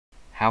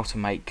How to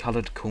make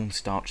coloured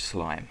cornstarch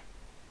slime.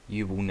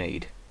 You will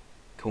need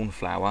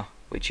cornflour,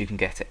 which you can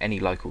get at any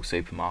local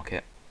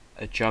supermarket,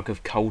 a jug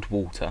of cold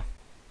water,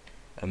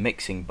 a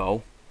mixing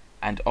bowl,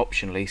 and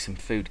optionally some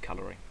food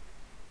colouring.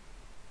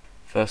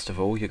 First of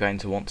all, you're going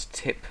to want to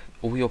tip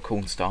all your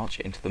cornstarch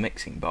into the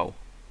mixing bowl.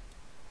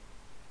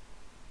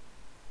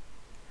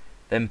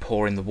 Then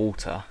pour in the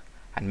water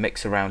and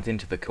mix around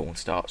into the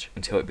cornstarch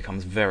until it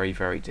becomes very,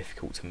 very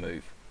difficult to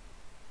move.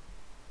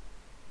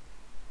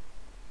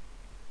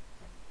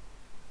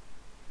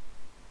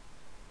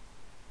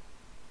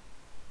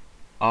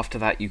 After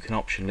that, you can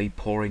optionally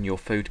pour in your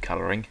food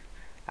colouring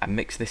and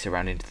mix this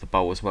around into the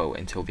bowl as well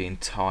until the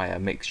entire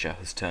mixture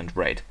has turned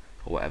red,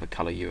 or whatever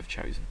colour you have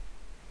chosen.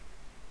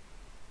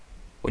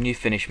 When you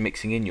finish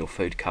mixing in your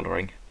food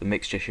colouring, the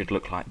mixture should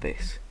look like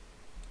this.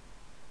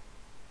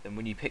 Then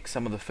when you pick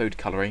some of the food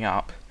colouring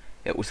up,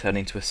 it will turn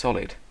into a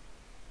solid.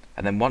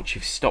 And then once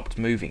you've stopped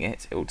moving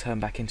it, it will turn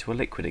back into a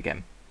liquid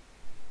again.